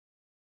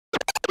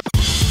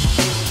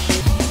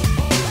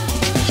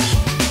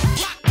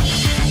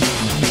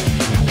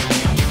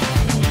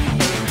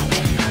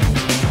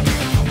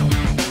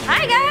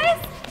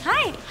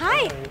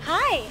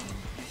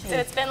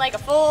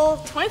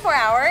24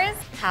 hours.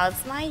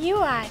 How's my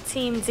UI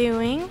team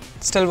doing?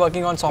 Still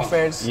working on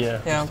softwares.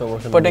 Yeah, still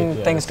working putting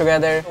on things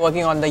together,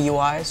 working on the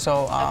UI.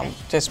 So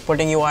just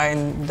putting UI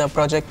in the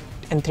project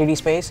in 3D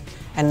space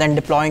and then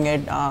deploying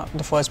it,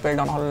 the first build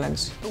on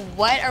HoloLens.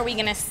 What are we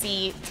gonna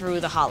see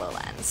through the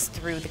HoloLens,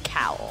 through the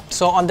cowl?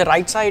 So on the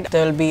right side,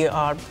 there will be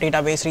our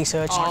database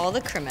research. All the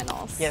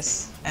criminals.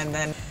 Yes, and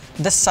then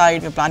this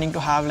side, we're planning to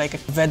have like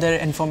weather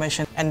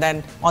information. And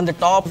then on the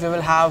top, we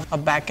will have a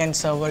backend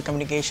server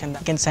communication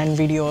that can send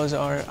videos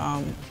or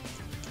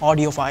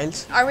audio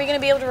files. Are we gonna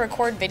be able to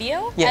record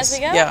video as we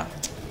go? Yeah.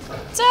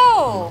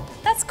 So,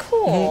 that's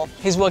cool.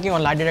 He's working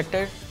on lie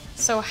detector.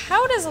 So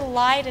how does a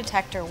lie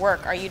detector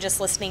work? Are you just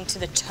listening to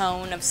the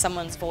tone of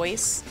someone's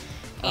voice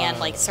and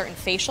like certain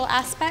facial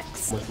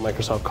aspects? With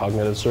Microsoft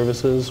Cognitive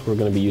Services, we're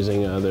going to be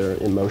using their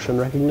emotion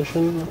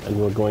recognition, and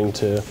we're going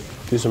to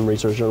do some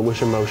research on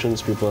which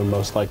emotions people are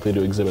most likely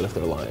to exhibit if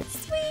they're lying.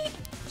 Sweet.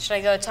 Should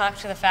I go talk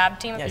to the Fab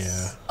team?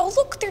 Yes. Yeah. Oh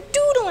look, they're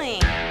doodling!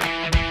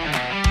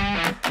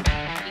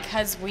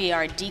 Because we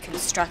are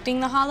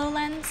deconstructing the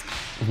HoloLens,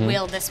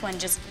 will this one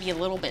just be a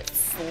little bit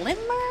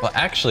slimmer? Well,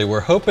 actually, we're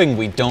hoping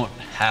we don't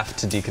have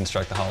to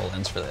deconstruct the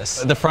HoloLens for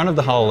this. The front of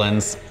the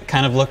HoloLens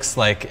kind of looks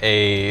like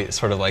a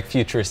sort of like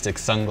futuristic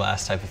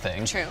sunglass type of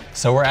thing. True.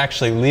 So we're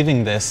actually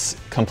leaving this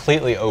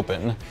completely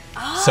open.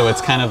 Oh. So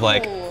it's kind of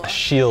like a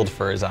shield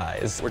for his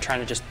eyes. We're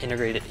trying to just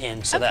integrate it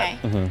in so that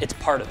it's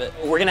part of it.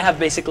 We're gonna have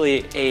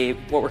basically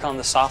what we're calling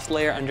the soft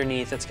layer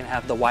underneath. It's gonna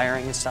have the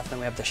wiring and stuff, then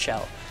we have the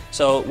shell.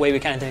 So the way we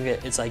kind of think of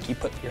it, it's like you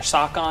put your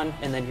sock on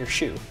and then your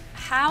shoe.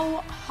 How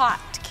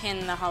hot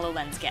can the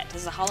HoloLens get?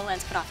 Does the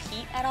HoloLens put off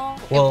heat at all?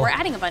 Well, we're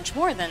adding a bunch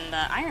more than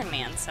the Iron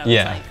Man, so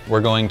yeah, it's like...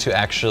 we're going to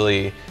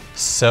actually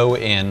sew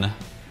in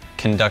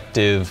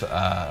conductive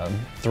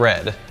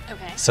thread.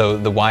 Okay. So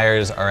the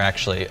wires are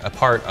actually a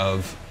part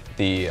of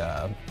the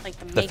like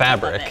the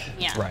fabric. Of it.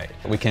 Yeah. Right.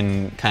 We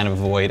can kind of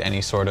avoid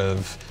any sort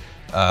of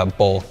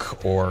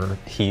bulk or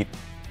heat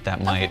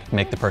that might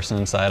make the person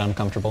inside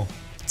uncomfortable.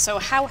 So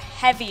how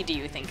heavy do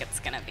you think it's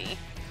gonna be?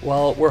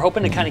 Well, we're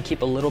hoping to kind of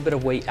keep a little bit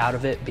of weight out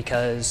of it,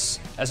 because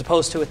as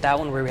opposed to with that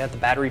one where we have the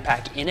battery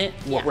pack in it,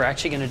 what we're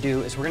actually going to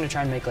do is we're going to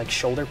try and make like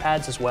shoulder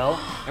pads as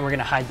well, and we're going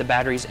to hide the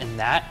batteries in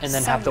that and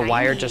then have the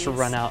wire just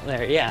run out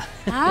there. Yeah.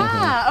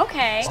 Ah,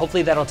 okay.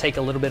 Hopefully that'll take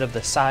a little bit of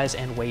the size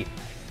and weight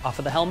off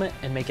of the helmet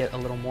and make it a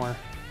little more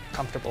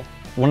comfortable.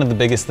 One of the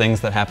biggest things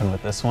that happened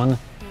with this one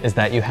is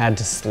that you had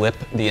to slip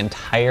the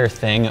entire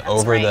thing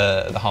over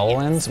the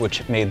HoloLens,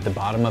 which made the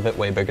bottom of it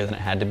way bigger than it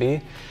had to be.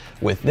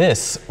 With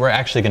this, we're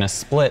actually going to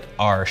split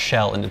our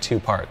shell into two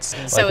parts.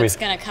 So it's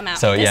going to come out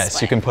So this yes,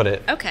 way. you can put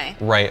it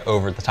right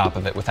over the top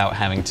of it without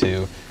having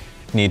to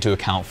need to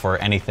account for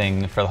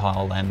anything for the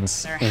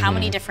HoloLens. How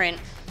many different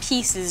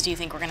pieces do you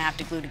think we're going to have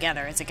to glue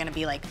together? Is it going to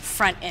be like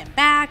front and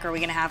back? Or are we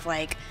going to have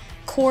like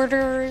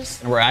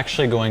quarters? We're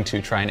actually going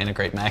to try and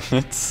integrate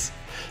magnets.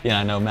 Yeah,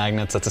 I know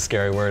magnets, that's a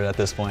scary word at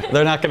this point.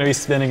 They're not going to be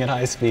spinning at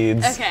high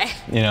speeds. Okay.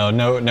 You know,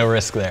 no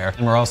risk there.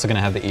 And we're also going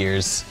to have the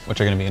ears,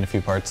 which are going to be in a few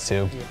parts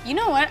too. You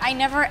know what? I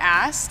never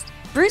asked.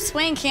 Bruce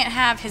Wayne can't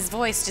have his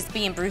voice just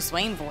being Bruce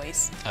Wayne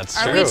voice.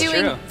 That's true. Are we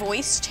doing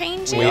voice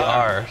changing? We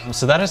are.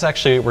 So that is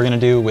actually what we're going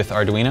to do with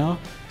Arduino.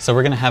 So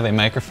we're going to have a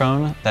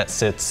microphone that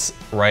sits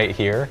right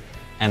here,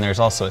 and there's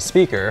also a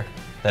speaker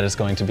that is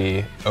going to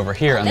be over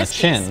here on the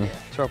chin.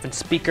 So we're open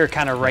speaker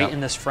kind of right in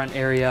this front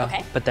area,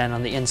 but then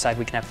on the inside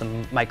we can have the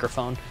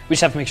microphone. We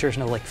just have to make sure there's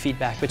no like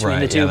feedback between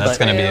the two. Yeah, that's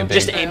going to be a big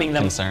just aiming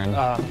them concern.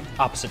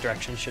 Opposite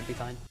directions should be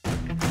fine.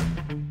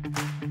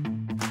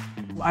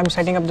 I'm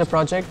setting up the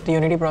project, the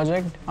Unity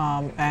project,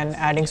 and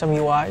adding some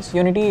UIs.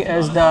 Unity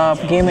is the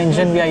game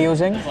engine we are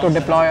using to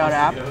deploy our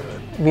app.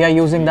 We are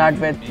using that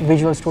with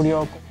Visual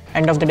Studio.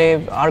 End of the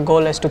day, our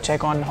goal is to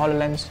check on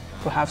HoloLens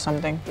to have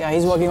something. Yeah,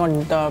 he's working on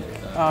the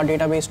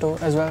database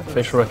too as well.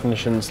 Facial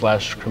recognition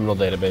 / criminal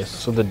database.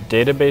 So the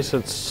database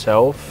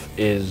itself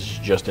is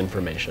just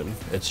information.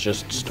 It's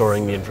just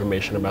storing the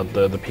information about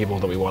the people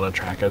that we want to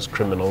track as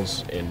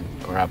criminals in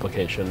our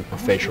application.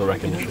 Facial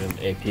recognition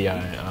API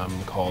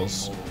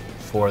calls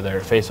for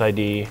their Face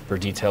ID, for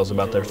details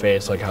about their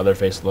face, like how their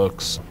face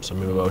looks,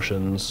 some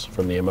emotions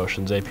from the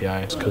Emotions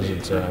API, because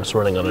it's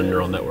running on a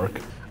neural network.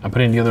 I'm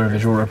putting together a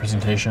visual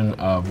representation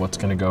of what's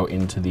going to go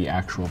into the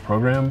actual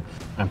program.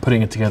 I'm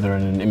putting it together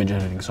in an image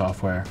editing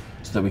software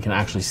so that we can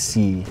actually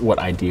see what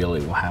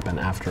ideally will happen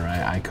after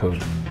I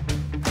code.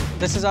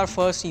 This is our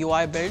first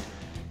UI build,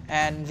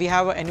 and we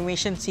have an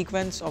animation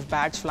sequence of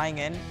bats flying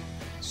in.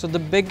 So the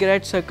big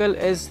red circle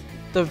is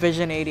the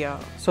vision area.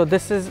 So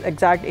this is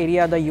exact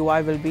area the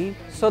UI will be.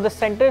 So the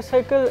center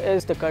circle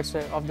is the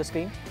cursor of the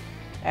screen.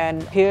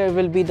 And here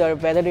will be the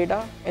weather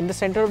data. In the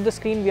center of the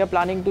screen, we are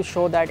planning to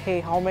show that,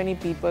 hey, how many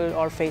people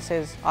or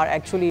faces are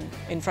actually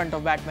in front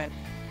of Batman.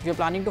 We are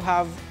planning to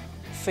have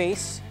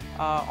face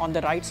on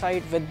the right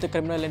side with the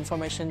criminal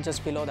information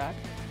just below that.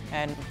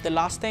 And the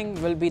last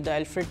thing will be the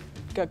Alfred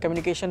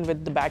communication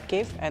with the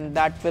Batcave, and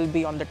that will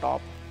be on the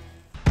top.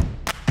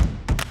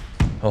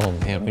 Oh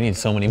man, we need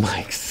so many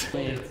mics.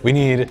 We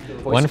need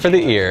one for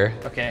the ear.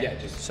 Okay,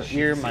 so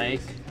ear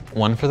mic.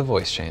 One for the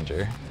voice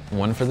changer.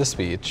 one for the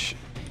speech.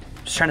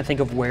 Just trying to think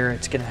of where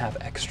it's gonna have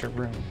extra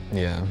room.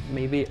 Yeah.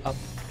 Maybe up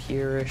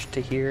here-ish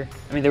to here.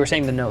 I mean, they were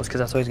saying the nose, because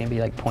that's always gonna be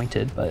like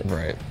pointed, but.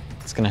 Right.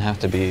 It's gonna have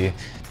to be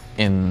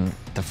in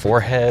the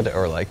forehead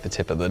or like the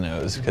tip of the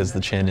nose, because the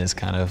chin is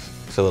kind of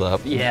filled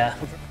up. Yeah.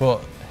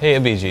 Well, hey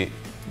Abiji,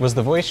 was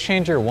the voice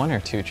changer 1 or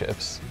 2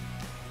 chips?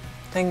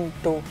 I think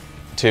 2.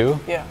 2?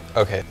 Yeah.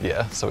 Okay,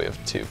 yeah, so we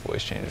have 2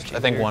 voice changers. I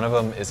think one of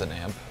them is an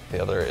amp,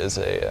 the other is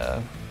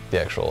a,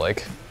 the actual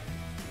like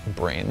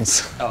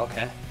brains. Oh,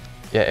 okay.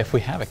 Yeah, if we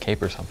have a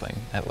cape or something,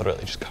 that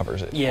literally just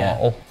covers it Yeah.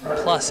 all.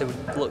 Plus, it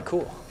would look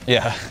cool.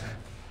 Yeah.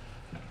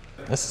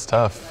 This is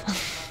tough.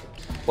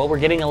 Well, we're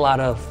getting a lot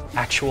of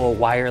actual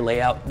wire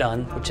layout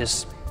done, which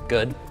is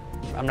good.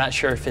 I'm not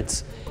sure if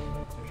it's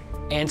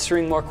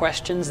answering more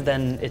questions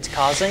than it's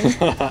causing,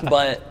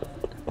 but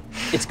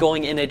it's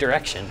going in a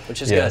direction,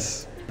 which is good.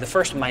 The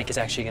first mic is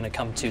actually going to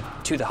come to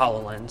the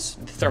HoloLens.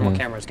 The thermal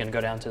camera is going to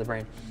go down to the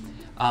brain.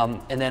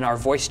 And then our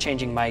voice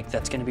changing mic,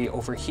 that's going to be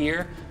over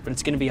here, but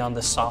it's going to be on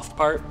the soft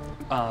part.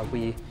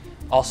 We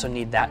also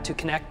need that to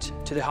connect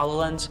to the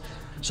HoloLens.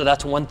 So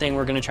that's one thing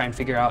we're going to try and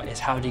figure out, is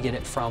how to get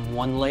it from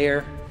one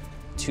layer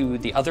to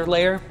the other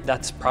layer.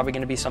 That's probably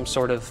going to be some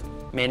sort of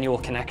manual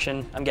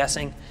connection, I'm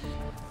guessing.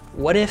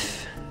 What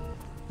if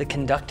the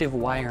conductive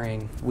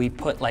wiring we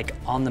put like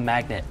on the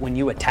magnet, when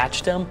you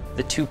attach them,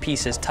 the 2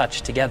 pieces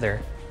touch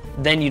together,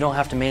 then you don't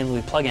have to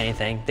manually plug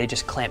anything, they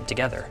just clamp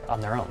together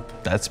on their own.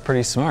 That's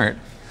pretty smart.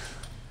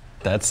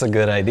 That's a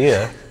good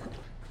idea.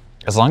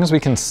 As long as we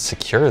can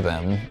secure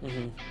them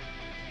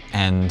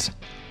and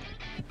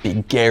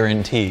be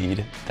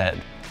guaranteed that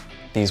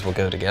these will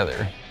go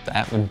together,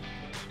 that would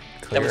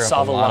clear up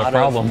solve a lot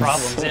of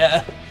problems.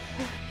 Yeah.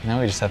 Now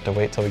we just have to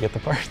wait till we get the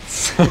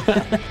parts.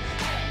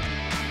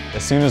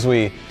 As soon as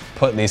we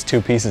put these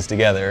 2 pieces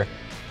together,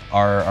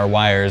 our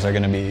wires are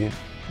going to be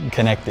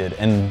connected,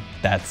 and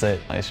that's it.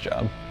 Nice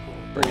job.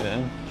 Bring it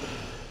in.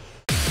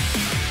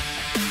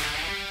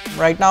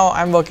 Right now,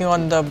 I'm working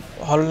on the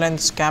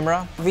HoloLens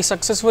camera. We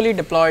successfully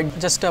deployed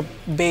just a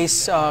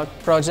base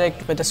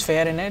project with a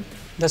sphere in it.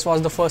 This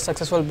was the first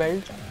successful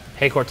build.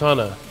 Hey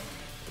Cortana,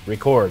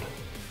 record.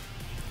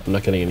 I'm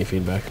not getting any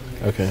feedback.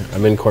 Okay,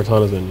 I'm in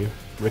Cortana's menu.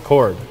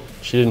 Record.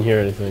 She didn't hear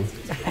anything.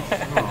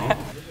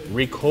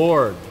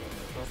 Record.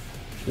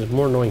 She was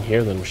more annoying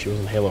here than when she was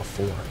in Halo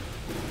 4.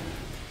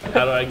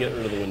 How do I get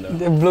rid of the window?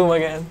 The bloom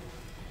again.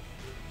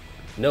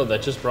 No,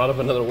 that just brought up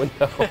another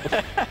window.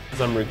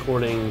 Because I'm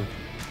recording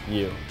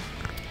you.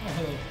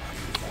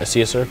 I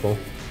see a circle.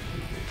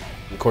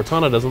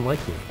 Cortana doesn't like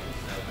me.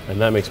 And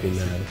that makes me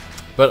mad.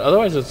 But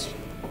otherwise,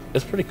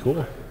 it's pretty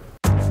cool.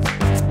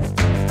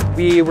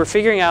 We were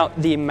figuring out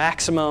the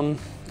maximum,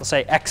 let's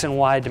say, X and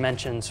Y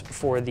dimensions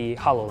for the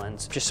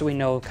HoloLens, just so we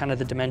know kind of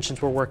the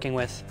dimensions we're working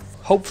with.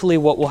 Hopefully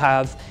what we'll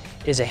have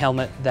is a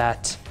helmet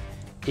that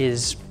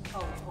is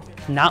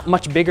not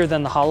much bigger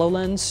than the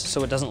HoloLens,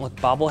 so it doesn't look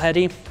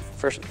bobbleheady.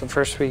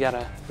 First we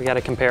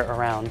gotta compare it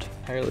around.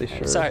 Fairly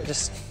sure. Sorry,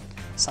 just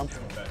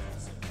something.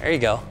 There you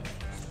go.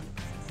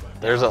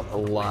 There's a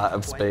lot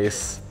of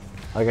space.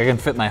 Like I can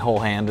fit my whole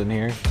hand in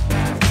here.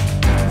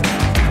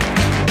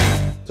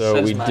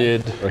 So we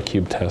did our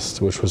cube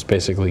test, which was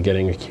basically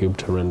getting a cube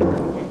to render.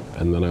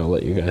 And then I'll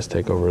let you guys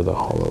take over the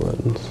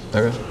HoloLens.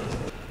 Okay.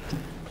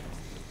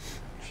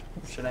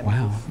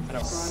 Wow.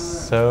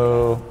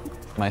 So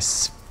my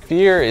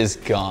sphere is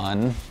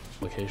gone.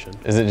 Location.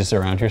 Is it just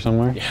around here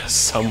somewhere? Yeah,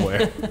 somewhere.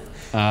 Good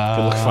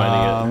luck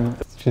finding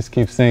it. Just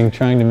keep saying,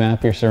 trying to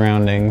map your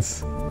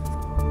surroundings.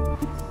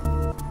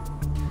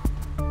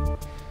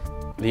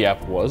 The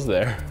app was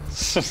there.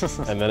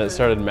 And then it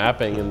started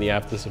mapping and the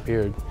app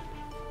disappeared.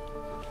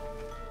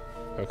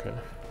 Okay.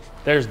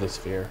 There's the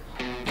sphere.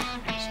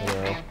 So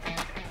now,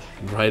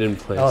 right in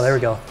place. Oh, there we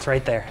go. It's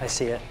right there. I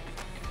see it.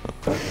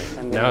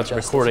 Okay. Now it's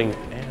recording.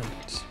 And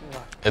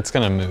it's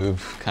gonna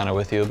move kind of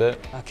with you a bit.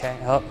 Okay.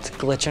 Oh, it's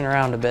glitching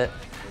around a bit.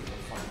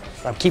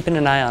 I'm keeping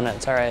an eye on it.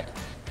 It's all right.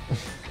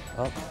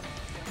 Oh.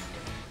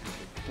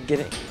 Get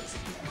it.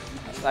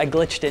 I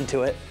glitched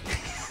into it.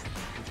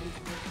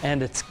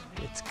 And it's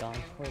gone.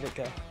 Where'd it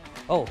go?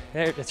 Oh,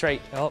 there, it's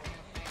right. Oh,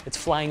 it's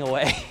flying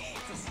away.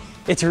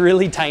 It's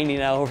really tiny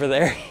now over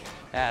there.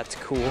 That's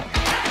cool.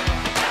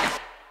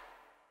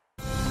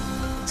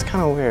 It's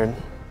kind of weird.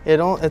 It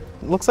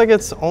looks like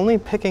it's only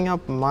picking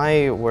up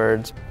my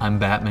words. I'm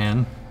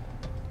Batman.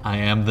 I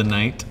am the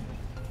knight.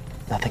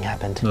 Nothing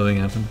happened. Nothing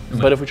happened.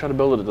 but if we try to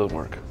build it, it doesn't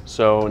work.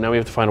 So now we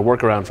have to find a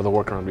workaround for the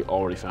workaround we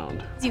already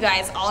found. You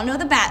guys all know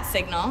the bat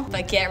signal,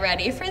 but get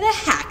ready for the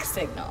hack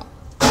signal.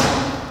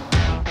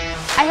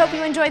 I hope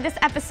you enjoyed this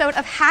episode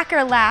of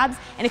Hacker Labs,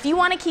 and if you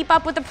want to keep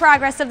up with the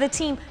progress of the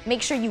team,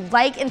 make sure you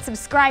like and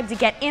subscribe to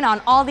get in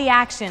on all the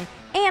action.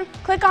 And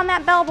click on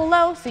that bell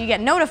below so you get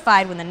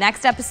notified when the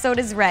next episode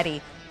is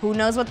ready. Who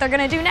knows what they're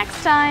gonna do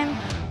next time?